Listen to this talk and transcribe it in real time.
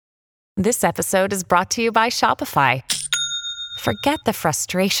This episode is brought to you by Shopify. Forget the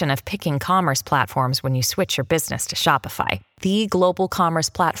frustration of picking commerce platforms when you switch your business to Shopify, the global commerce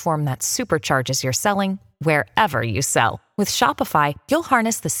platform that supercharges your selling wherever you sell. With Shopify, you'll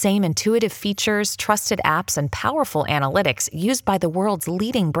harness the same intuitive features, trusted apps, and powerful analytics used by the world's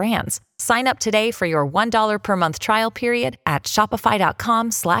leading brands. Sign up today for your $1 per month trial period at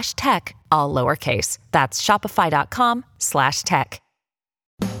shopify.com/tech, all lowercase. That's shopify.com/tech.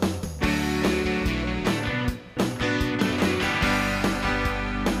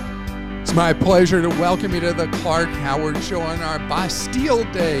 It's my pleasure to welcome you to the Clark Howard Show on our Bastille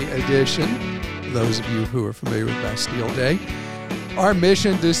Day edition. Those of you who are familiar with Bastille Day, our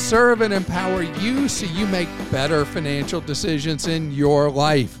mission to serve and empower you so you make better financial decisions in your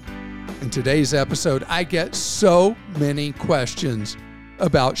life. In today's episode, I get so many questions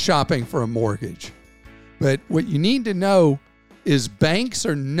about shopping for a mortgage. But what you need to know is banks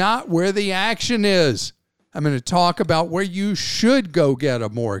are not where the action is. I'm going to talk about where you should go get a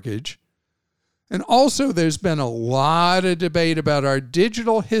mortgage. And also, there's been a lot of debate about our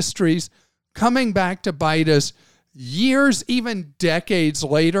digital histories coming back to bite us years, even decades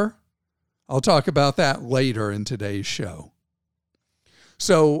later. I'll talk about that later in today's show.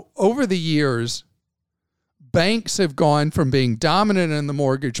 So, over the years, banks have gone from being dominant in the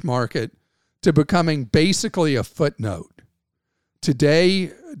mortgage market to becoming basically a footnote.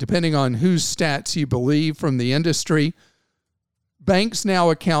 Today, depending on whose stats you believe from the industry, banks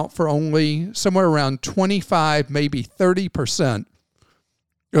now account for only somewhere around 25, maybe 30%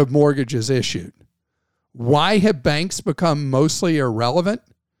 of mortgages issued. Why have banks become mostly irrelevant?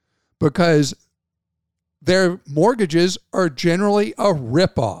 Because their mortgages are generally a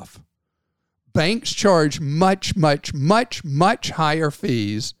ripoff. Banks charge much higher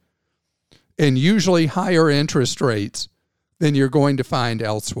fees and usually higher interest rates than you're going to find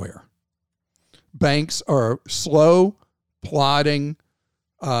elsewhere. Banks are slow, plodding,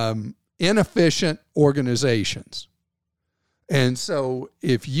 inefficient organizations. And so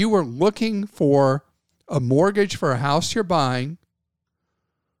if you are looking for a mortgage for a house you're buying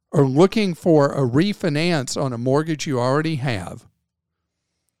or looking for a refinance on a mortgage you already have,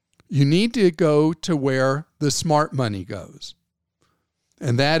 you need to go to where the smart money goes.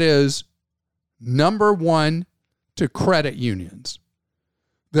 And that is, number one, to credit unions.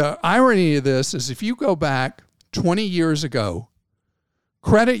 The irony of this is if you go back 20 years ago,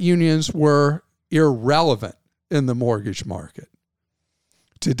 credit unions were irrelevant in the mortgage market.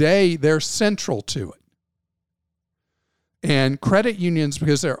 Today, they're central to it. And credit unions,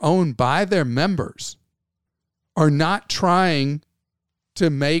 because they're owned by their members, are not trying to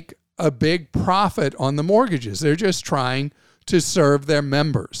make a big profit on the mortgages. They're just trying to serve their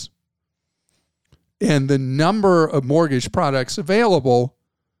members. And the number of mortgage products available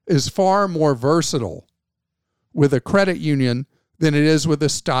is far more versatile with a credit union than it is with a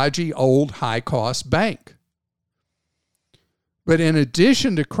stodgy old high-cost bank. But in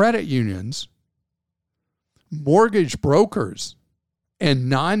addition to credit unions, mortgage brokers and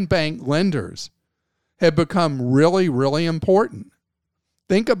non-bank lenders have become really, really important.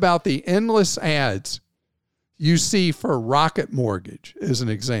 Think about the endless ads you see for Rocket Mortgage as an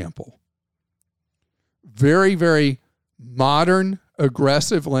example. Very, very modern,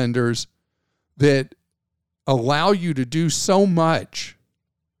 aggressive lenders that allow you to do so much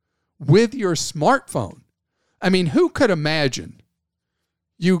with your smartphone. I mean, who could imagine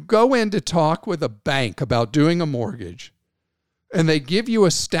you go in to talk with a bank about doing a mortgage and they give you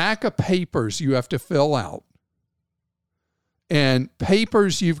a stack of papers you have to fill out and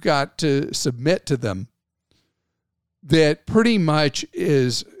papers you've got to submit to them that pretty much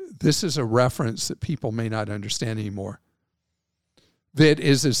is, this is a reference that people may not understand anymore, that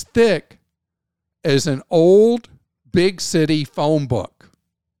is as thick as an old big city phone book.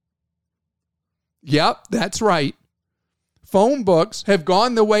 Yep, that's right. Phone books have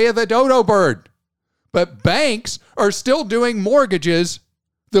gone the way of the dodo bird, but banks are still doing mortgages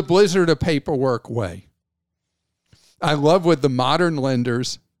the blizzard of paperwork way. I love with the modern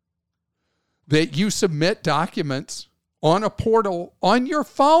lenders that you submit documents on a portal on your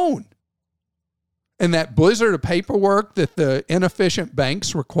phone. And that blizzard of paperwork that the inefficient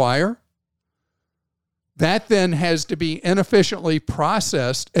banks require, that then has to be inefficiently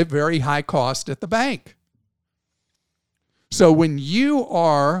processed at very high cost at the bank. So when you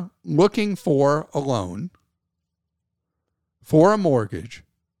are looking for a loan, for a mortgage,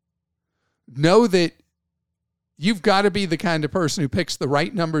 know that you've got to be the kind of person who picks the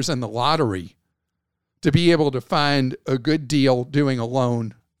right numbers in the lottery to be able to find a good deal doing a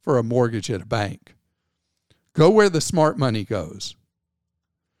loan for a mortgage at a bank. Go where the smart money goes.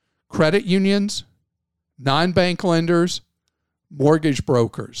 credit unions, non-bank lenders, mortgage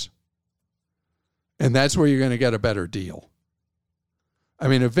brokers. And that's where you're going to get a better deal. I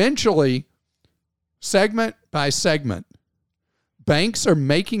mean, eventually, segment by segment, banks are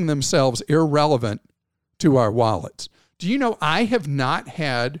making themselves irrelevant to our wallets. Do you know I have not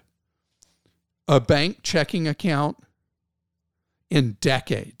had a bank checking account in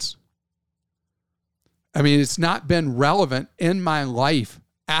decades? I mean, it's not been relevant in my life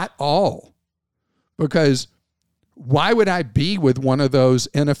at all, because why would I be with one of those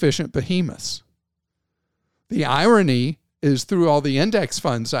inefficient behemoths? The irony is, through all the index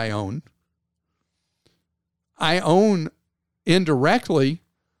funds I own indirectly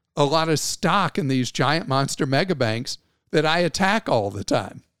a lot of stock in these giant monster mega banks that I attack all the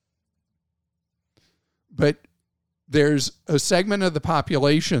time. But there's a segment of the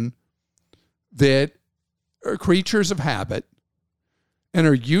population that are creatures of habit and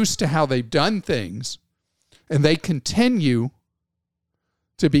are used to how they've done things, and they continue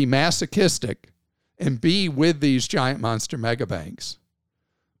to be masochistic and be with these giant monster mega banks.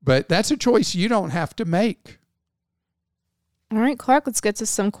 But that's a choice you don't have to make. All right, Clark, let's get to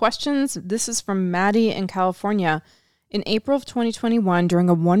some questions. This is from Maddie in California. In April of 2021, during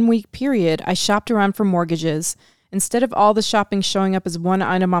a 1-week period, I shopped around for mortgages. Instead of all the shopping showing up as one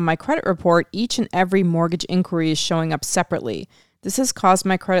item on my credit report, each and every mortgage inquiry is showing up separately. This has caused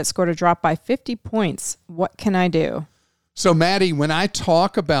my credit score to drop by 50 points. What can I do? So, Maddie, when I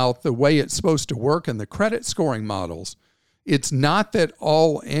talk about the way it's supposed to work in the credit scoring models, it's not that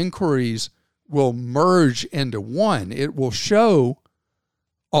all inquiries will merge into one. It will show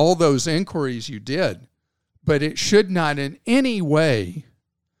all those inquiries you did, but it should not in any way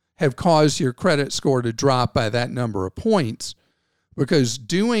have caused your credit score to drop by that number of points, because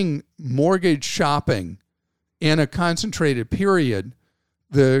doing mortgage shopping in a concentrated period,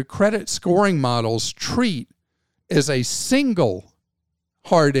 the credit scoring models treat as a single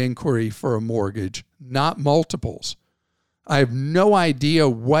hard inquiry for a mortgage, not multiples. I have no idea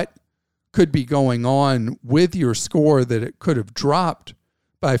what could be going on with your score that it could have dropped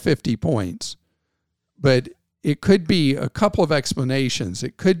by 50 points. But it could be a couple of explanations.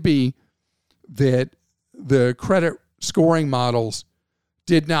 It could be that the credit scoring models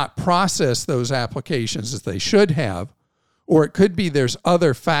did not process those applications as they should have, or it could be there's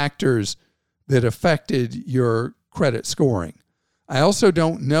other factors that affected your credit scoring. I also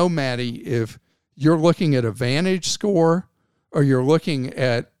don't know, Maddie, if you're looking at a Vantage score or you're looking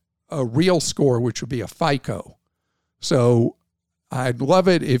at a real score, which would be a FICO. So I'd love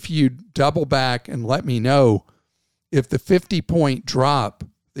it if you double back and let me know if the 50-point drop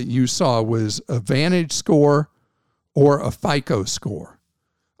that you saw was a Vantage score or a FICO score.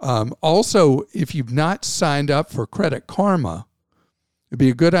 Also, if you've not signed up for Credit Karma, it'd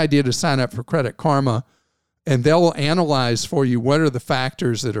be a good idea to sign up for Credit Karma, and they'll analyze for you what are the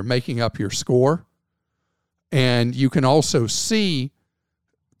factors that are making up your score. And you can also see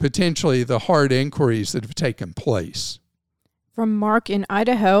potentially the hard inquiries that have taken place. From Mark in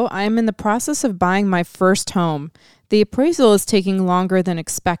Idaho, I am in the process of buying my first home. The appraisal is taking longer than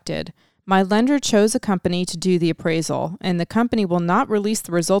expected. My lender chose a company to do the appraisal, and the company will not release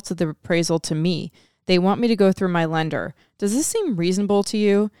the results of the appraisal to me. They want me to go through my lender. Does this seem reasonable to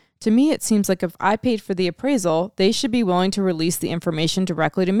you? To me, it seems like if I paid for the appraisal, they should be willing to release the information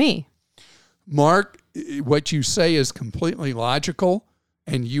directly to me. Mark, what you say is completely logical,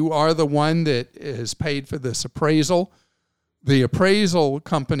 and you are the one that has paid for this appraisal. The appraisal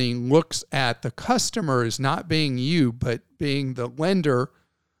company looks at the customer as not being you, but being the lender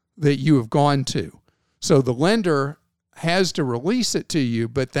that you have gone to. So the lender has to release it to you,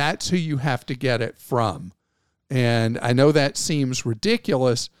 but that's who you have to get it from. And I know that seems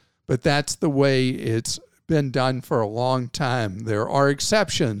ridiculous, but that's the way it's been done for a long time. There are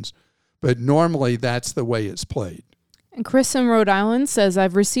exceptions, but normally that's the way it's played. And Chris in Rhode Island says,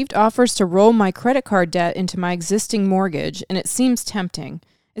 I've received offers to roll my credit card debt into my existing mortgage, and it seems tempting.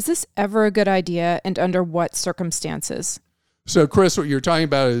 Is this ever a good idea, and under what circumstances? So, Chris, what you're talking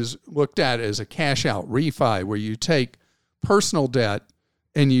about is looked at as a cash-out refi, where you take personal debt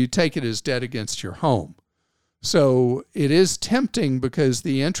and you take it as debt against your home. So it is tempting because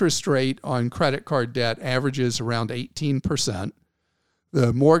the interest rate on credit card debt averages around 18%.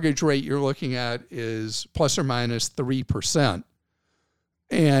 The mortgage rate you're looking at is plus or minus 3%.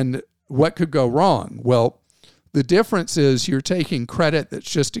 And what could go wrong? Well, the difference is you're taking credit that's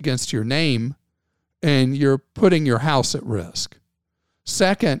just against your name and you're putting your house at risk.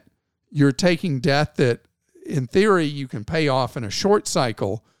 Second, you're taking debt that in theory you can pay off in a short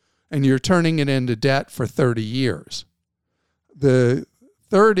cycle and you're turning it into debt for 30 years. The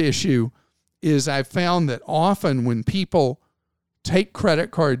third issue is I found that often when people take credit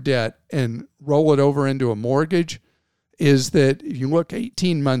card debt and roll it over into a mortgage, is that if you look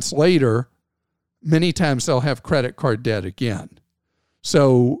 18 months later, many times they'll have credit card debt again.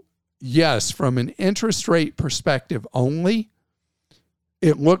 So yes, from an interest rate perspective only,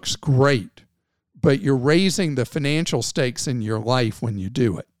 it looks great, but you're raising the financial stakes in your life when you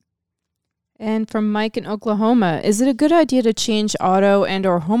do it. And from Mike in Oklahoma, is it a good idea to change auto and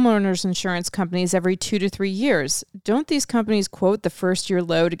or homeowners insurance companies every 2 to 3 years? Don't these companies quote the first year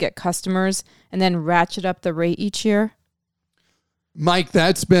low to get customers and then ratchet up the rate each year? Mike,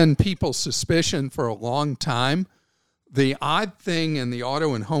 that's been people's suspicion for a long time. The odd thing in the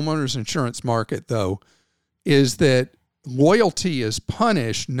auto and homeowners insurance market, though, is that loyalty is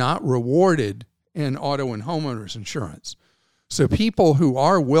punished, not rewarded in auto and homeowners insurance. So people who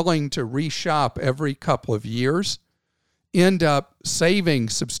are willing to reshop every couple of years end up saving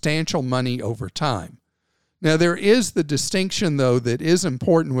substantial money over time. Now, there is the distinction, though, that is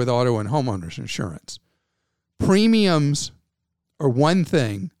important with auto and homeowners insurance. Premiums are one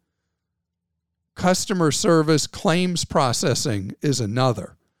thing. Customer service, claims processing is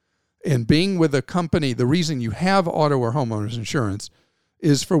another. And being with a company, the reason you have auto or homeowners insurance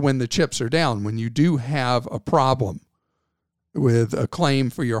is for when the chips are down, when you do have a problem with a claim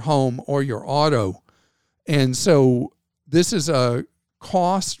for your home or your auto. And so this is a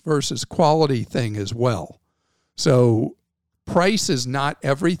cost versus quality thing as well. So price is not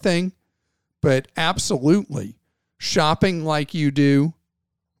everything, but absolutely shopping like you do,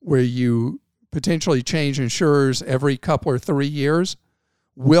 where you potentially change insurers every couple or 3 years,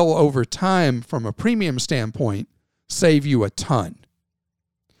 will over time, from a premium standpoint, save you a ton.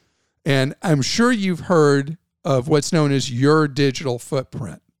 And I'm sure you've heard of what's known as your digital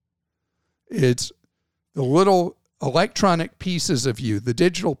footprint. It's the little electronic pieces of you, the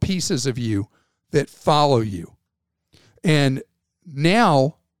digital pieces of you that follow you. And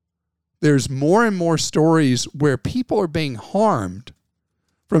now there's more and more stories where people are being harmed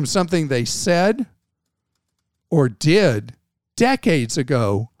from something they said or did decades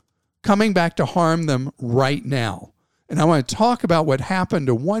ago, coming back to harm them right now. And I want to talk about what happened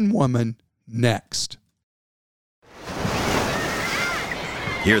to one woman next.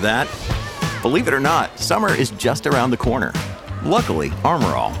 Hear that? Believe it or not, summer is just around the corner. Luckily,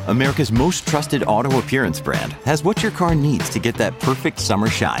 Armor All, America's most trusted auto appearance brand, has what your car needs to get that perfect summer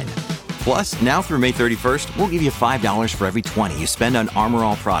shine. Plus, now through May 31st, we'll give you $5 for every $20 you spend on Armor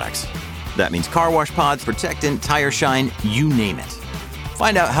All products. That means car wash pods, protectant, tire shine, you name it.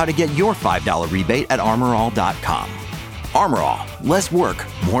 Find out how to get your $5 rebate at armorall.com. Armor All, less work,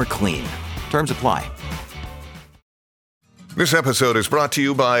 more clean. Terms apply. This episode is brought to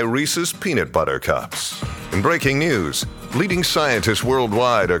you by Reese's Peanut Butter Cups. In breaking news, leading scientists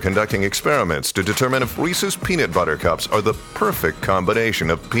worldwide are conducting experiments to determine if Reese's Peanut Butter Cups are the perfect combination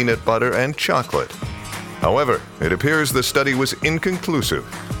of peanut butter and chocolate. However, it appears the study was inconclusive,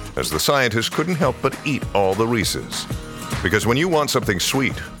 as the scientists couldn't help but eat all the Reese's. Because when you want something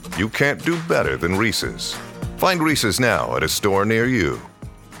sweet, you can't do better than Reese's. Find Reese's now at a store near you.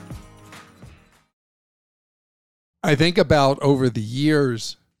 I think about over the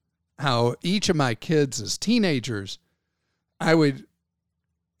years how each of my kids as teenagers, I would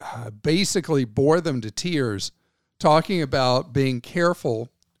basically bore them to tears talking about being careful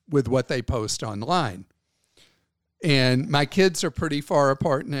with what they post online. And my kids are pretty far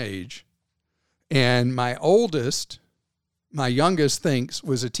apart in age. And my oldest, my youngest, thinks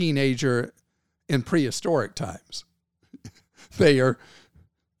was a teenager in prehistoric times. They are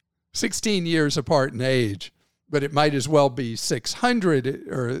 16 years apart in age, but it might as well be 600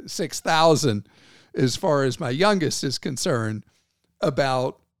 or 6,000 as far as my youngest is concerned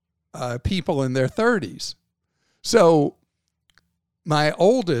about people in their 30s. So my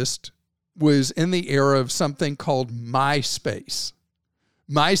oldest was in the era of something called MySpace.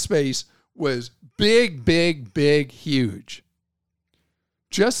 MySpace was big, big, big, huge.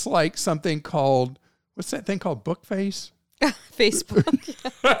 Just like something called, what's that thing called? Bookface? Facebook.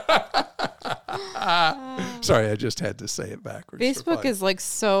 Sorry, I just had to say it backwards. Facebook is like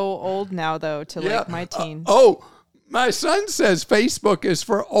so old now, though, to like my teens. My son says Facebook is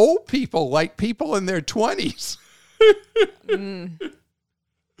for old people, like people in their 20s.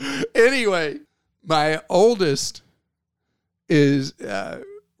 Anyway, my oldest is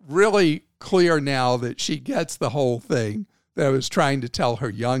really clear now that she gets the whole thing that I was trying to tell her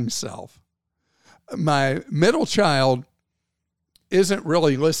young self. My middle child isn't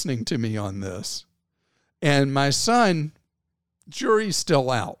really listening to me on this. And my son, jury's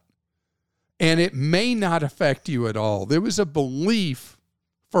still out. And it may not affect you at all. There was a belief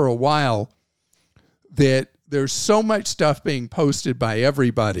for a while that there's so much stuff being posted by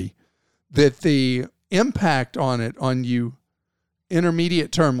everybody that the impact on it on you,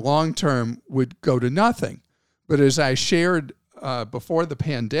 intermediate term, long term, would go to nothing. But as I shared before the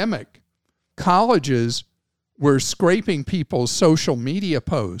pandemic, colleges were scraping people's social media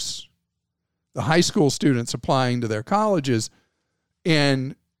posts, the high school students applying to their colleges,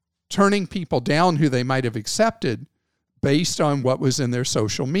 and turning people down who they might have accepted based on what was in their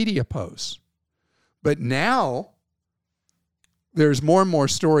social media posts. But now there's more and more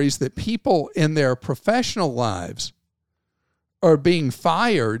stories that people in their professional lives are being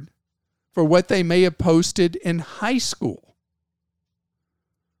fired for what they may have posted in high school.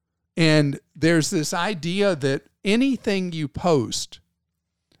 And there's this idea that anything you post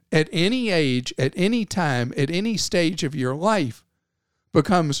at any age, at any time, at any stage of your life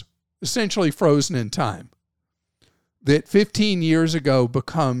becomes essentially frozen in time. That 15 years ago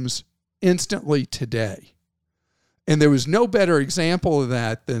becomes instantly today. And there was no better example of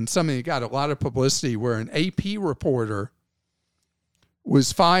that than something that got a lot of publicity, where an AP reporter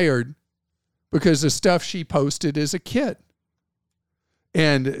was fired because of stuff she posted as a kid.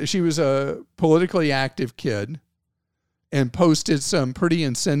 And she was a politically active kid and posted some pretty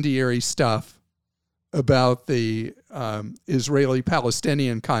incendiary stuff about the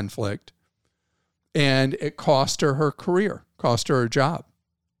Israeli-Palestinian conflict. And it cost her her career, cost her her job.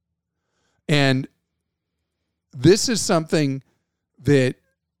 And this is something that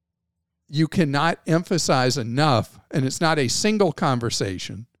you cannot emphasize enough, and it's not a single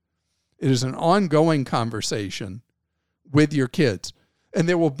conversation. It is an ongoing conversation with your kids. And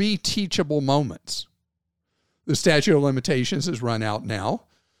there will be teachable moments. The statute of limitations has run out now,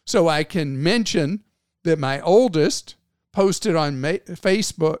 so I can mention that my oldest posted on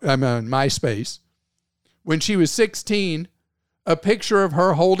MySpace, when she was 16, a picture of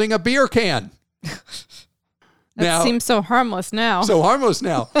her holding a beer can. That seems so harmless now.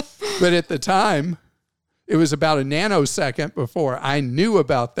 But at the time, it was about a nanosecond before I knew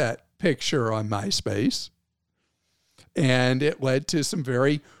about that picture on MySpace. And it led to some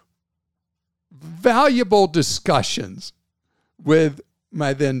very valuable discussions with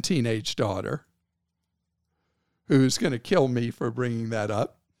my then teenage daughter, who's going to kill me for bringing that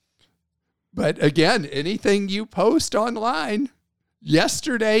up. But again, anything you post online,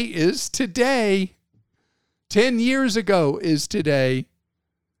 yesterday is today. 10 years ago is today.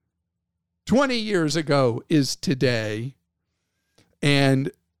 20 years ago is today. And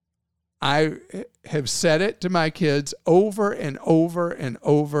I have said it to my kids over and over and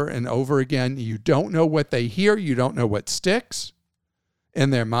over and over again. You don't know what they hear. You don't know what sticks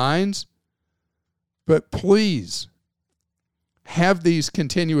in their minds. But please have these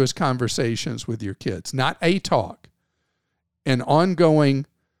continuous conversations with your kids, not a talk, an ongoing,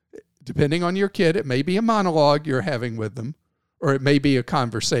 depending on your kid, it may be a monologue you're having with them, or it may be a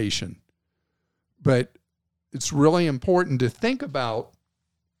conversation. But it's really important to think about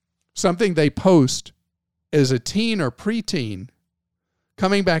something they post as a teen or preteen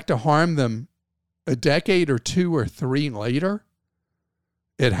coming back to harm them a decade or 2 or 3 later.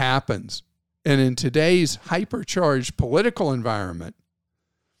 It happens. And in today's hypercharged political environment,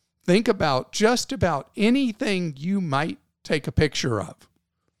 think about just about anything you might take a picture of,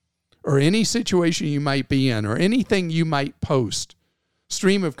 or any situation you might be in, or anything you might post,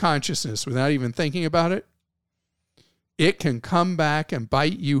 stream of consciousness without even thinking about it. It can come back and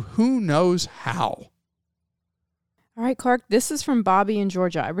bite you who knows how. All right, Clark, this is from Bobby in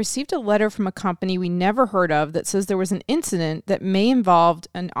Georgia. I received a letter from a company we never heard of that says there was an incident that may involve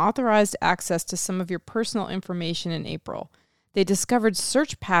unauthorized access to some of your personal information in April. They discovered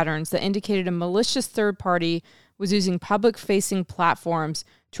search patterns that indicated a malicious third party was using public-facing platforms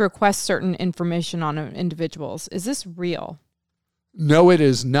to request certain information on individuals. Is this real? No, it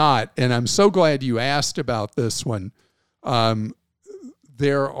is not. And I'm so glad you asked about this one.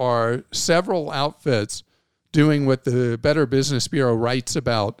 There are several outfits doing what the Better Business Bureau writes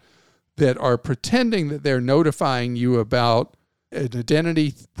about that are pretending that they're notifying you about an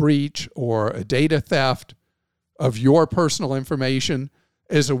identity breach or a data theft of your personal information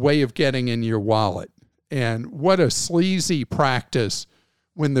as a way of getting in your wallet. And what a sleazy practice,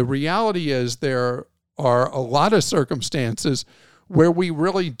 when the reality is there are a lot of circumstances where we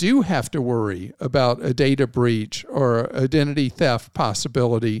really do have to worry about a data breach or identity theft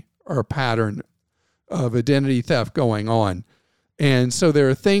possibility or pattern of identity theft going on. And so there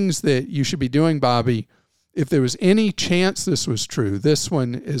are things that you should be doing, Bobby. If there was any chance this was true, this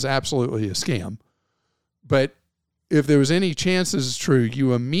one is absolutely a scam. But if there was any chance this is true,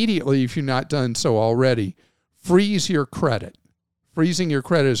 you immediately, if you've not done so already, freeze your credit. Freezing your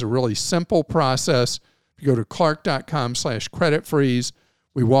credit is a really simple process. If you go to clark.com/credit freeze,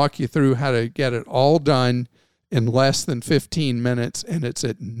 we walk you through how to get it all done in less than 15 minutes, and it's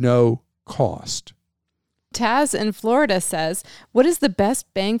at no cost. Taz in Florida says, what is the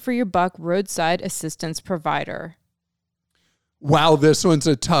best bang for your buck roadside assistance provider? Wow, this one's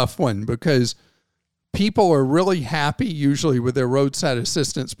a tough one because people are really happy usually with their roadside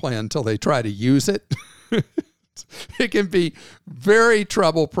assistance plan until they try to use it. It can be very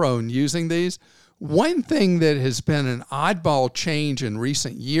trouble prone using these. One thing that has been an oddball change in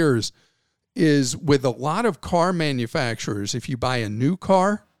recent years is with a lot of car manufacturers, if you buy a new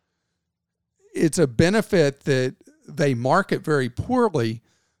car, it's a benefit that they market very poorly.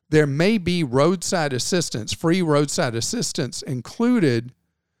 There may be roadside assistance, free roadside assistance included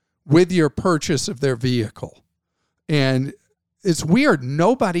with your purchase of their vehicle. And it's weird.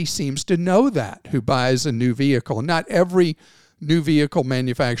 Nobody seems to know that who buys a new vehicle. Not every new vehicle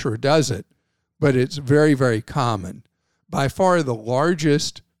manufacturer does it, but it's very, very common. By far the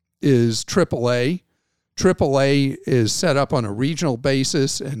largest is AAA. AAA is set up on a regional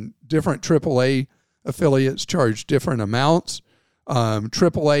basis, and different AAA affiliates charge different amounts.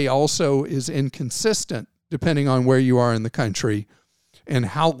 AAA also is inconsistent depending on where you are in the country and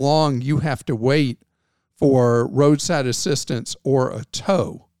how long you have to wait for roadside assistance or a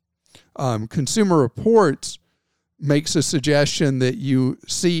tow. Consumer Reports makes a suggestion that you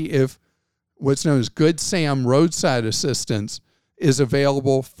see if what's known as Good Sam roadside assistance is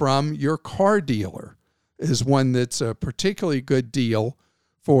available from your car dealer, is one that's a particularly good deal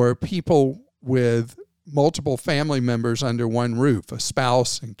for people with multiple family members under one roof, a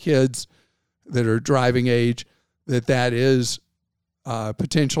spouse and kids that are driving age, that is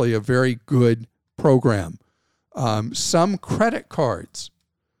potentially a very good program. Some credit cards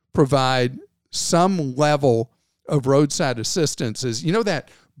provide some level of roadside assistance. You know that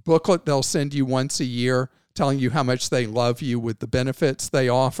booklet they'll send you once a year telling you how much they love you with the benefits they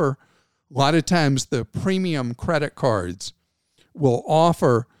offer? A lot of times the premium credit cards will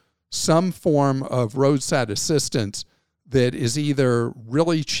offer some form of roadside assistance that is either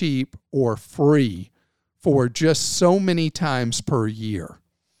really cheap or free for just so many times per year.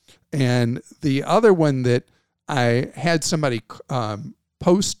 And the other one that I had somebody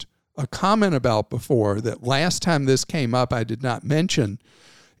post a comment about before that last time this came up I did not mention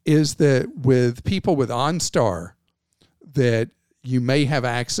is that with people with OnStar that you may have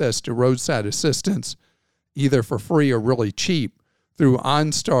access to roadside assistance either for free or really cheap through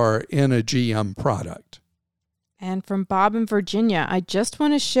OnStar in a GM product. And from Bob in Virginia, I just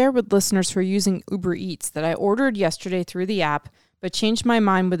want to share with listeners who are using Uber Eats that I ordered yesterday through the app, but changed my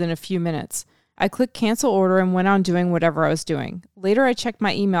mind within a few minutes. I clicked cancel order and went on doing whatever I was doing. Later, I checked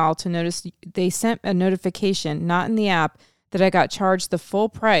my email to notice they sent a notification, not in the app, that I got charged the full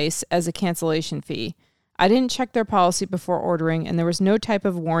price as a cancellation fee. I didn't check their policy before ordering, and there was no type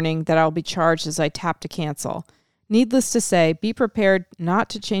of warning that I'll be charged as I tap to cancel. Needless to say, be prepared not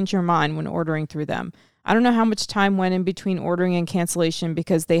to change your mind when ordering through them. I don't know how much time went in between ordering and cancellation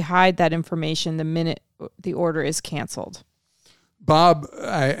because they hide that information the minute the order is canceled. Bob,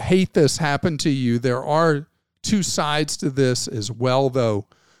 I hate this happened to you. There are two sides to this as well, though.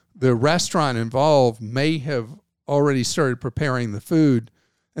 The restaurant involved may have already started preparing the food,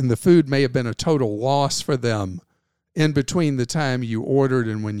 and the food may have been a total loss for them in between the time you ordered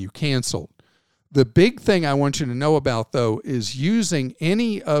and when you canceled. The big thing I want you to know about, though, is using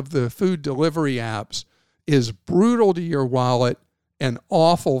any of the food delivery apps is brutal to your wallet and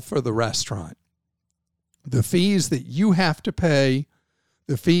awful for the restaurant. The fees that you have to pay,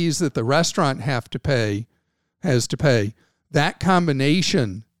 the fees that the restaurant has to pay, that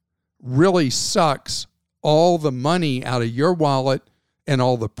combination really sucks all the money out of your wallet and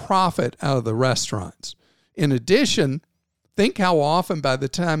all the profit out of the restaurants. In addition, think how often by the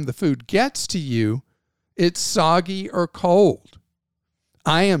time the food gets to you, it's soggy or cold.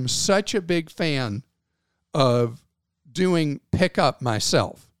 I am such a big fan of doing pickup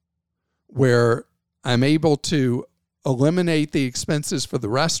myself, where I'm able to eliminate the expenses for the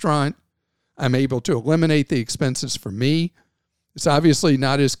restaurant. I'm able to eliminate the expenses for me. It's obviously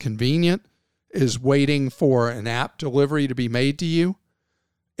not as convenient as waiting for an app delivery to be made to you.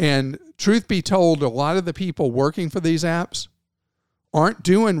 And truth be told, a lot of the people working for these apps aren't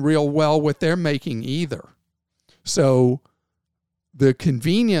doing real well what they're making either. So the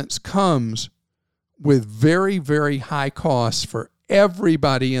convenience comes with very, very high costs for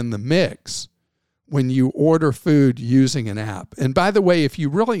everybody in the mix when you order food using an app. And by the way, if you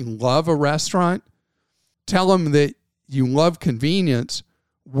really love a restaurant, tell them that you love convenience.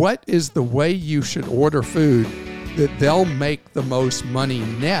 What is the way you should order food that they'll make the most money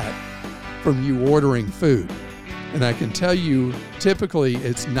net from you ordering food. And I can tell you, typically,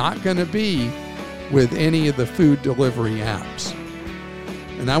 it's not going to be with any of the food delivery apps.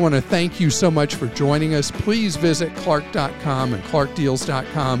 And I want to thank you so much for joining us. Please visit Clark.com and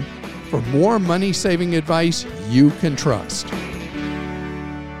ClarkDeals.com for more money-saving advice you can trust.